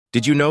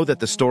Did you know that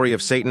the story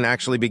of Satan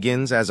actually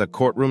begins as a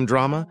courtroom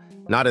drama?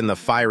 Not in the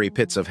fiery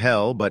pits of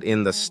hell, but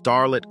in the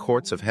starlit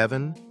courts of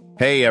heaven?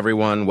 Hey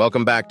everyone,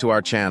 welcome back to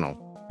our channel.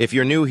 If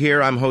you're new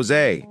here, I'm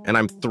Jose, and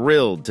I'm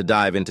thrilled to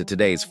dive into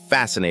today's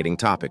fascinating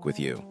topic with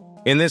you.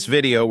 In this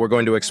video, we're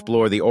going to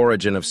explore the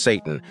origin of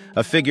Satan,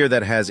 a figure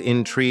that has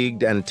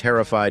intrigued and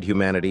terrified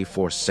humanity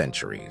for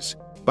centuries.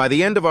 By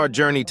the end of our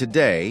journey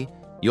today,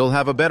 you'll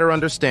have a better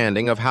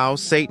understanding of how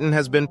Satan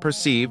has been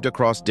perceived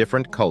across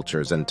different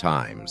cultures and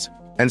times.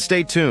 And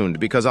stay tuned,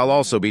 because I'll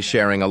also be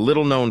sharing a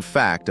little-known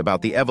fact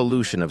about the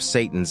evolution of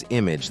Satan's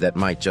image that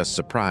might just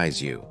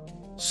surprise you.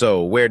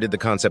 So, where did the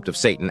concept of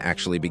Satan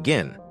actually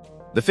begin?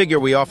 The figure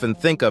we often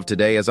think of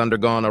today has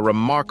undergone a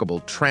remarkable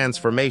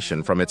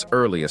transformation from its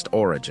earliest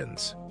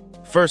origins.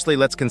 Firstly,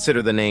 let's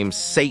consider the name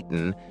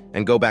Satan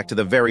and go back to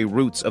the very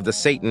roots of the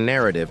Satan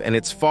narrative, and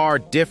it's far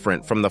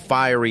different from the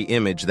fiery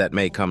image that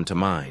may come to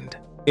mind.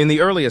 In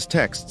the earliest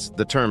texts,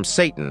 the term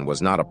Satan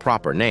was not a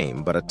proper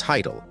name, but a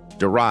title,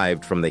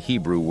 derived from the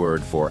Hebrew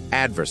word for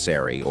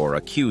adversary or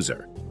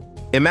accuser.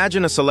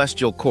 Imagine a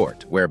celestial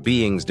court where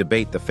beings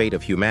debate the fate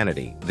of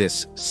humanity.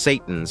 This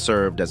Satan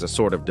served as a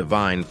sort of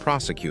divine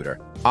prosecutor,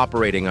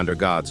 operating under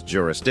God's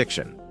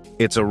jurisdiction.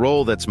 It's a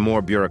role that's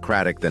more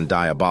bureaucratic than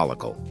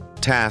diabolical,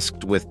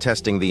 tasked with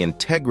testing the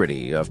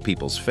integrity of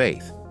people's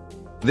faith.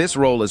 This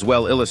role is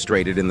well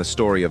illustrated in the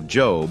story of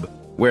Job,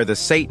 where the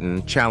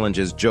Satan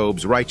challenges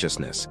Job's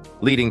righteousness,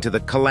 leading to the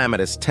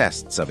calamitous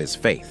tests of his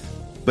faith.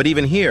 But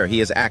even here,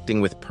 he is acting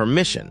with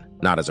permission,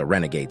 not as a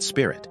renegade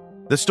spirit.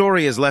 The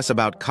story is less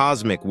about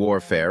cosmic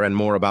warfare and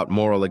more about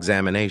moral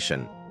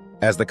examination.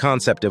 As the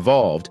concept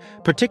evolved,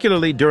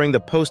 particularly during the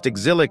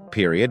post-exilic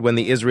period when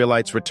the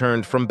Israelites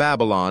returned from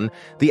Babylon,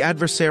 the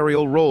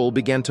adversarial role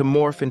began to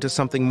morph into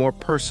something more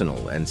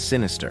personal and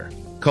sinister.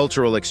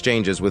 Cultural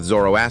exchanges with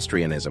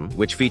Zoroastrianism,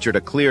 which featured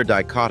a clear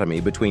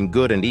dichotomy between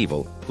good and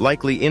evil,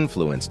 likely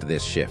influenced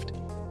this shift.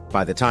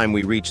 By the time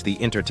we reach the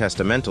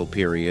intertestamental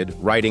period,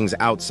 writings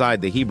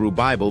outside the Hebrew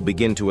Bible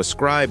begin to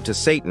ascribe to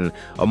Satan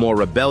a more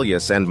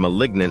rebellious and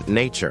malignant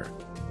nature.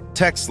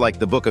 Texts like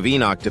the Book of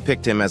Enoch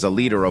depict him as a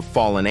leader of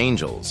fallen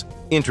angels,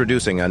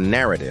 introducing a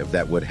narrative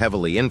that would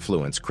heavily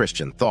influence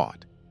Christian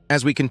thought.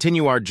 As we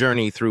continue our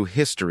journey through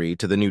history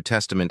to the New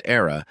Testament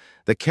era,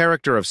 the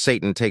character of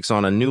Satan takes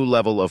on a new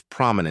level of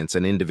prominence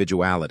and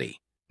individuality.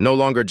 No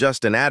longer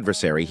just an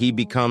adversary, he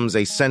becomes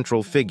a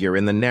central figure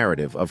in the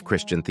narrative of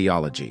Christian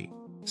theology.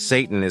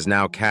 Satan is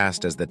now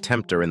cast as the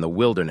tempter in the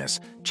wilderness,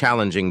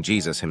 challenging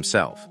Jesus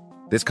himself.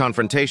 This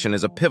confrontation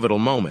is a pivotal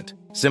moment,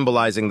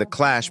 symbolizing the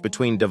clash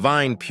between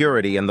divine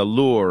purity and the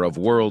lure of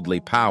worldly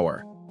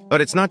power.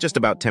 But it's not just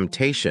about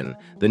temptation.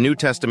 The New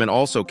Testament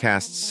also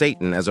casts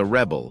Satan as a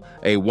rebel,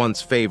 a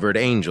once-favored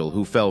angel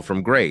who fell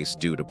from grace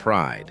due to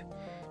pride.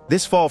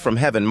 This fall from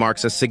heaven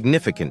marks a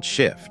significant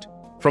shift,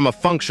 from a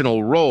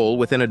functional role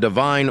within a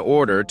divine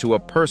order to a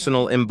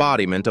personal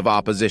embodiment of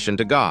opposition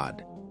to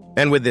God.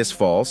 And with this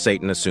fall,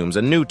 Satan assumes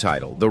a new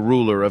title, the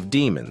ruler of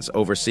demons,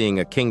 overseeing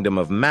a kingdom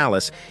of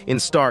malice in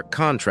stark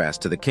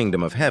contrast to the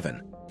kingdom of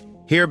heaven.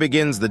 Here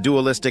begins the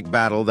dualistic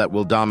battle that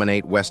will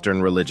dominate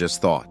Western religious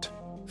thought.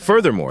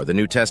 Furthermore, the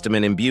New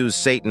Testament imbues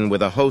Satan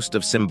with a host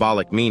of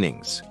symbolic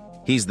meanings.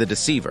 He's the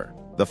deceiver,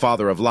 the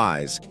father of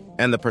lies,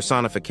 and the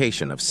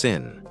personification of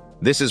sin.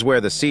 This is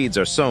where the seeds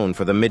are sown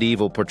for the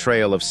medieval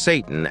portrayal of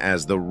Satan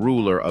as the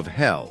ruler of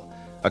hell,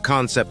 a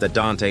concept that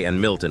Dante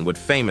and Milton would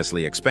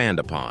famously expand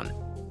upon.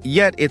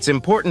 Yet, it's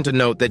important to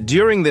note that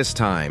during this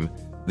time,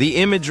 the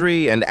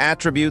imagery and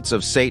attributes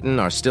of Satan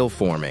are still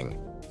forming.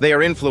 They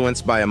are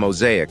influenced by a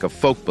mosaic of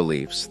folk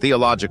beliefs,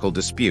 theological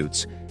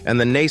disputes, and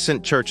the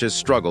nascent church's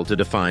struggle to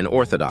define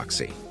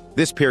orthodoxy.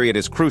 This period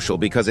is crucial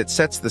because it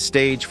sets the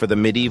stage for the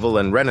medieval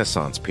and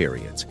Renaissance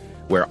periods,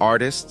 where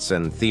artists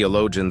and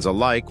theologians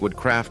alike would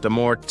craft a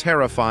more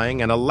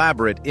terrifying and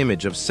elaborate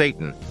image of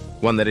Satan,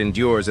 one that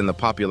endures in the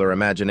popular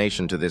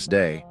imagination to this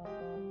day.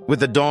 With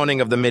the dawning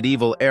of the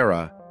medieval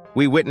era,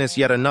 we witness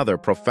yet another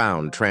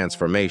profound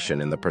transformation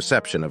in the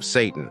perception of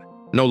Satan.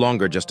 No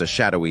longer just a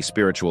shadowy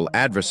spiritual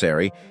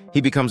adversary,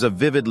 he becomes a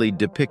vividly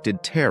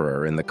depicted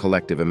terror in the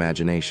collective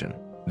imagination.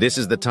 This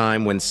is the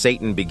time when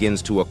Satan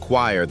begins to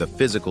acquire the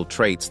physical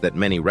traits that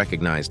many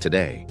recognize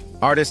today.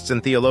 Artists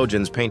and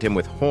theologians paint him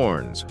with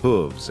horns,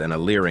 hooves, and a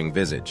leering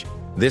visage.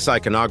 This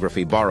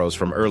iconography borrows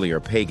from earlier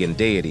pagan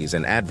deities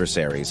and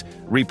adversaries,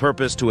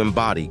 repurposed to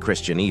embody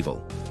Christian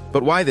evil.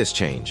 But why this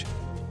change?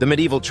 The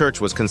medieval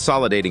church was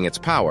consolidating its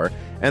power,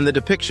 and the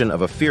depiction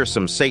of a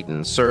fearsome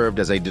Satan served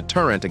as a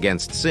deterrent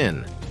against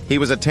sin. He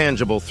was a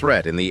tangible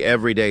threat in the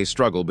everyday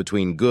struggle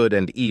between good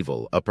and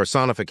evil, a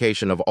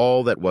personification of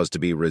all that was to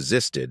be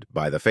resisted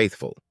by the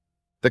faithful.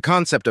 The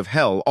concept of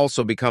hell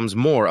also becomes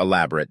more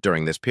elaborate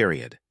during this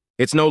period.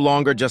 It's no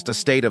longer just a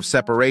state of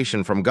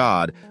separation from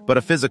God, but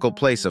a physical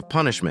place of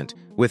punishment,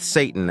 with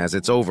Satan as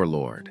its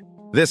overlord.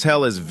 This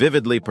hell is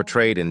vividly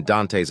portrayed in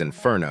Dante's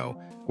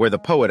Inferno, where the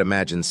poet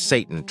imagines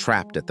Satan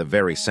trapped at the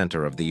very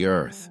center of the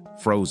earth,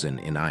 frozen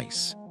in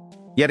ice.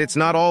 Yet it's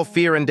not all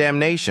fear and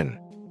damnation.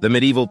 The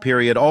medieval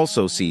period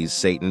also sees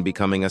Satan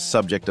becoming a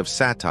subject of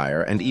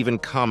satire and even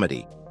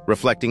comedy.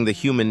 reflecting the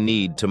human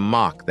need to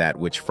mock that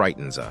which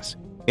frightens us.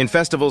 In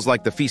festivals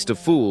like the Feast of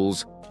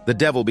Fools, the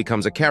devil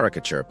becomes a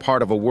caricature,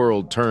 part of a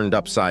world turned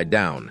upside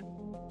down.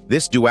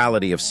 This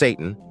duality of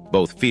Satan,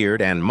 both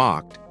feared and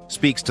mocked,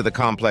 speaks to the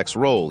complex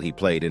role he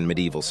played in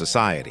medieval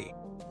society.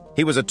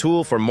 He was a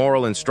tool for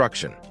moral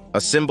instruction,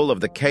 a symbol of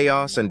the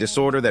chaos and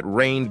disorder that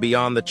reigned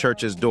beyond the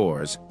church's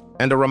doors,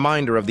 and a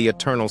reminder of the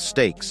eternal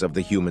stakes of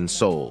the human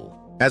soul.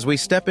 As we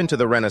step into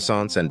the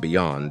Renaissance and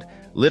beyond,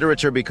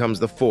 literature becomes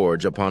the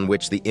forge upon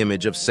which the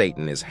image of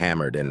Satan is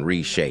hammered and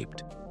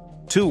reshaped.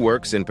 Two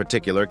works in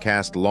particular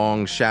cast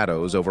long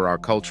shadows over our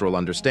cultural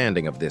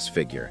understanding of this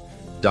figure: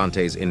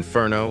 Dante's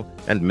Inferno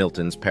and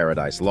Milton's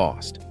Paradise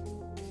Lost.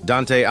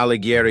 Dante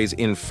Alighieri's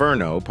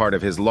Inferno, part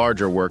of his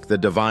larger work, The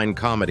Divine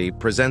Comedy,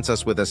 presents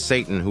us with a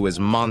Satan who is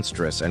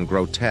monstrous and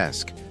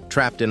grotesque,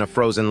 trapped in a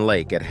frozen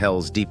lake at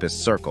hell's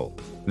deepest circle.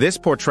 This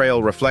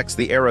portrayal reflects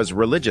the era's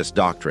religious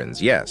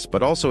doctrines, yes,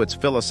 but also its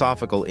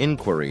philosophical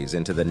inquiries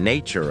into the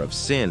nature of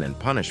sin and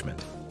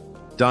punishment.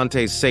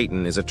 Dante's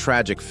Satan is a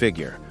tragic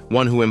figure,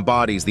 one who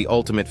embodies the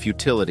ultimate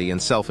futility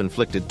and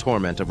self-inflicted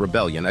torment of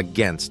rebellion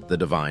against the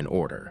divine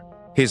order.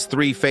 His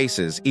three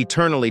faces,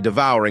 eternally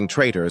devouring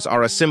traitors,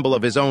 are a symbol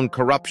of his own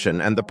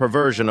corruption and the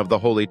perversion of the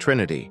Holy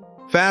Trinity.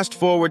 Fast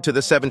forward to the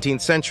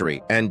 17th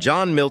century, and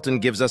John Milton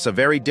gives us a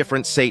very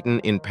different Satan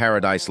in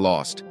Paradise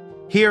Lost.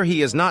 Here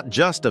he is not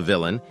just a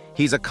villain,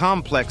 he's a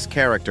complex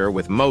character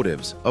with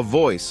motives, a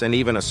voice, and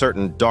even a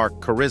certain dark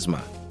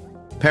charisma.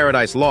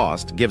 Paradise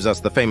Lost gives us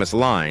the famous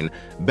line,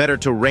 "Better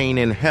to reign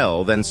in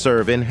hell than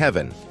serve in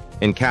heaven,"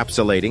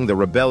 encapsulating the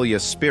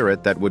rebellious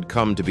spirit that would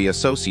come to be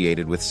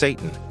associated with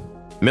Satan.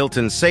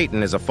 Milton's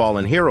Satan is a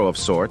fallen hero of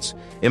sorts,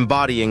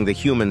 embodying the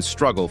human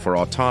struggle for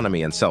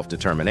autonomy and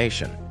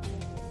self-determination.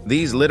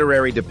 These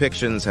literary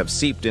depictions have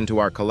seeped into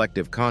our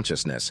collective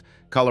consciousness,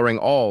 coloring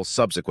all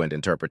subsequent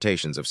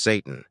interpretations of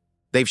Satan.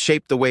 They've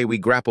shaped the way we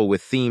grapple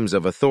with themes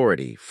of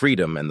authority,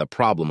 freedom, and the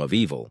problem of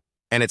evil.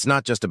 And it's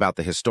not just about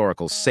the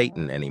historical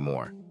Satan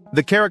anymore.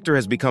 The character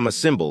has become a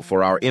symbol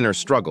for our inner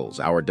struggles,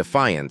 our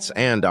defiance,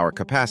 and our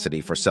capacity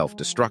for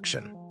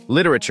self-destruction.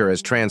 Literature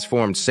has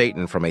transformed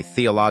Satan from a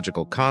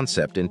theological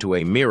concept into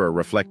a mirror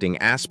reflecting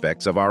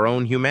aspects of our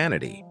own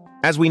humanity.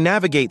 As we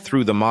navigate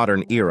through the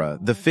modern era,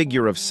 the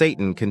figure of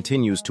Satan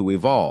continues to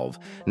evolve,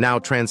 now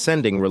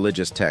transcending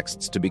religious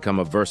texts to become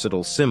a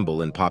versatile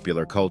symbol in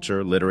popular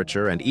culture,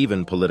 literature, and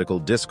even political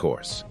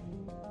discourse.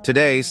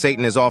 Today,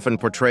 Satan is often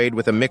portrayed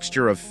with a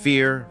mixture of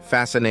fear,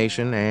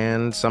 fascination,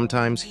 and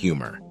sometimes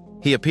humor.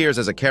 He appears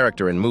as a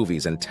character in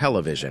movies and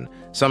television,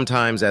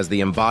 sometimes as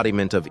the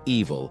embodiment of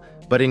evil,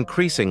 but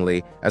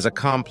increasingly as a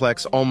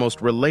complex, almost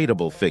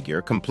relatable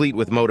figure, complete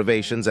with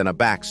motivations and a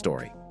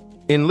backstory.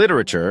 In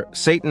literature,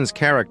 Satan's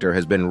character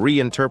has been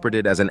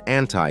reinterpreted as an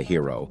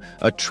anti-hero,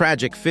 a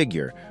tragic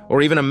figure,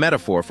 or even a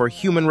metaphor for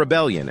human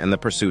rebellion and the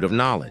pursuit of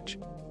knowledge.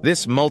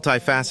 This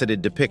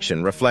multifaceted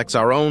depiction reflects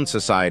our own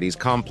society's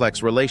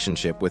complex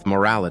relationship with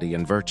morality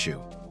and virtue.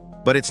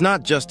 But it's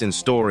not just in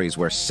stories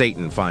where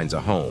Satan finds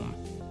a home.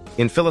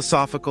 In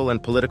philosophical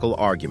and political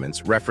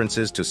arguments,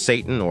 references to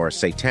Satan or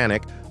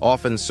satanic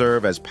often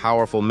serve as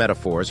powerful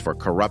metaphors for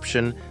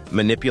corruption,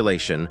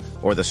 manipulation,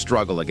 or the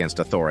struggle against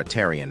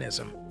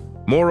authoritarianism.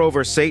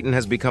 Moreover, Satan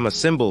has become a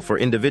symbol for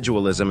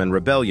individualism and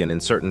rebellion in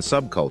certain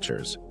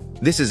subcultures.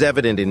 This is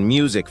evident in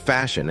music,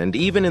 fashion, and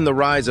even in the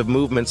rise of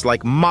movements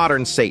like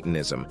modern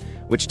Satanism,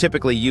 which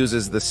typically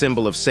uses the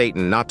symbol of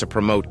Satan not to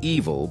promote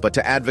evil, but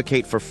to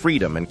advocate for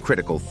freedom and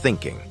critical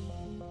thinking.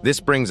 This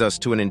brings us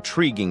to an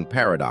intriguing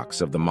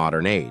paradox of the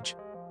modern age.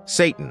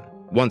 Satan,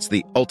 once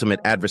the ultimate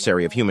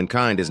adversary of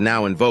humankind, is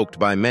now invoked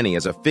by many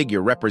as a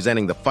figure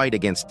representing the fight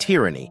against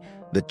tyranny,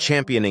 the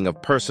championing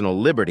of personal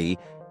liberty,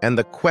 and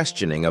the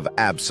questioning of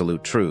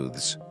absolute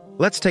truths.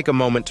 Let's take a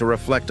moment to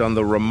reflect on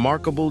the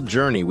remarkable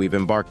journey we've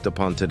embarked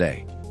upon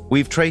today.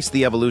 We've traced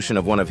the evolution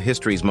of one of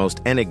history's most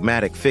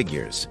enigmatic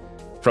figures,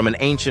 from an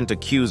ancient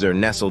accuser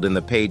nestled in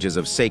the pages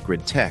of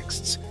sacred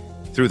texts,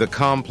 through the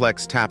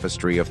complex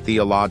tapestry of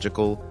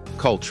theological,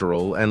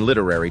 cultural, and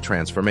literary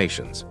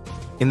transformations.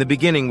 In the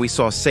beginning, we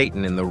saw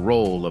Satan in the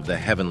role of the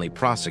heavenly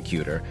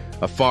prosecutor,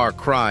 a far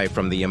cry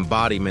from the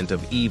embodiment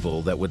of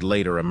evil that would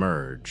later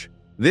emerge.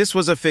 This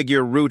was a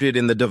figure rooted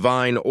in the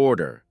divine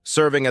order,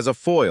 serving as a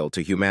foil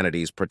to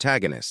humanity's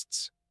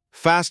protagonists.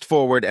 Fast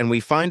forward, and we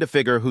find a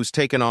figure who's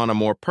taken on a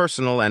more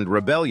personal and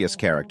rebellious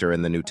character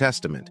in the New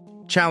Testament,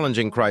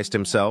 challenging Christ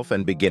himself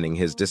and beginning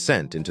his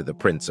descent into the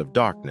Prince of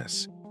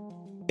Darkness.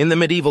 In the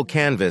medieval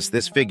canvas,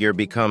 this figure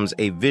becomes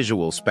a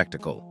visual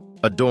spectacle,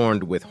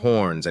 adorned with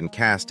horns and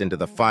cast into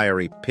the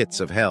fiery pits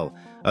of hell,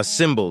 a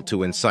symbol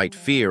to incite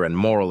fear and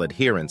moral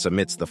adherence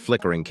amidst the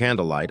flickering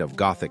candlelight of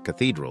Gothic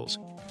cathedrals.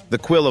 The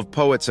quill of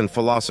poets and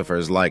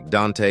philosophers like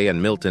Dante and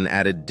Milton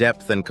added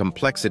depth and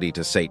complexity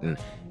to Satan,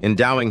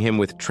 endowing him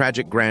with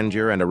tragic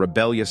grandeur and a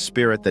rebellious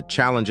spirit that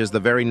challenges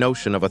the very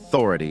notion of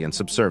authority and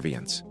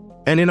subservience.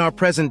 And in our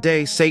present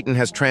day, Satan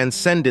has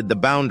transcended the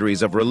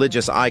boundaries of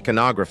religious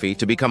iconography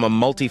to become a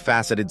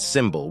multifaceted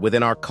symbol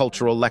within our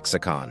cultural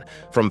lexicon,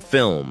 from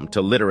film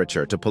to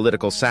literature to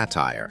political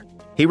satire.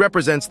 He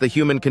represents the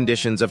human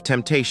conditions of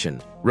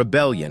temptation,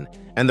 rebellion,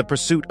 and the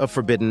pursuit of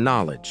forbidden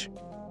knowledge.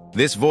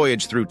 This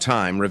voyage through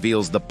time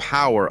reveals the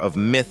power of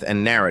myth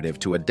and narrative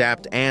to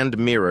adapt and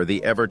mirror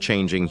the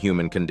ever-changing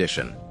human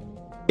condition.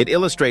 It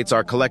illustrates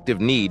our collective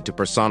need to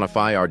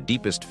personify our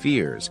deepest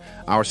fears,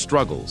 our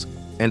struggles,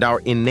 and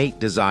our innate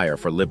desire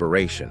for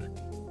liberation.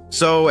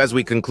 So, as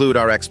we conclude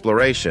our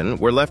exploration,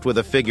 we're left with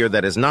a figure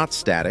that is not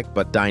static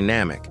but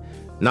dynamic,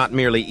 not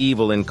merely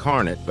evil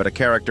incarnate, but a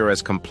character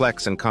as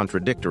complex and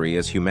contradictory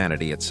as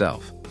humanity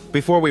itself.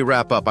 Before we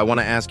wrap up, I want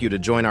to ask you to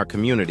join our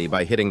community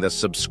by hitting the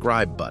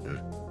subscribe button.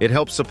 It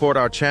helps support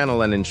our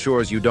channel and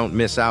ensures you don't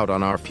miss out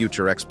on our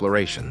future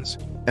explorations.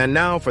 And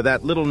now for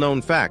that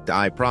little-known fact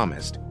I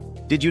promised.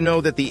 Did you know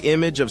that the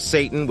image of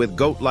Satan with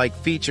goat-like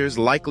features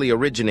likely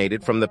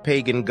originated from the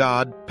pagan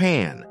god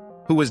Pan,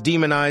 who was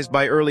demonized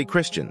by early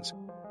Christians?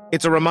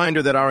 It's a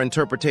reminder that our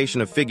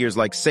interpretation of figures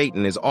like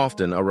Satan is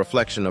often a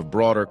reflection of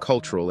broader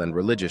cultural and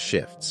religious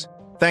shifts.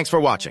 Thanks for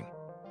watching,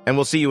 and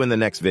we'll see you in the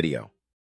next video.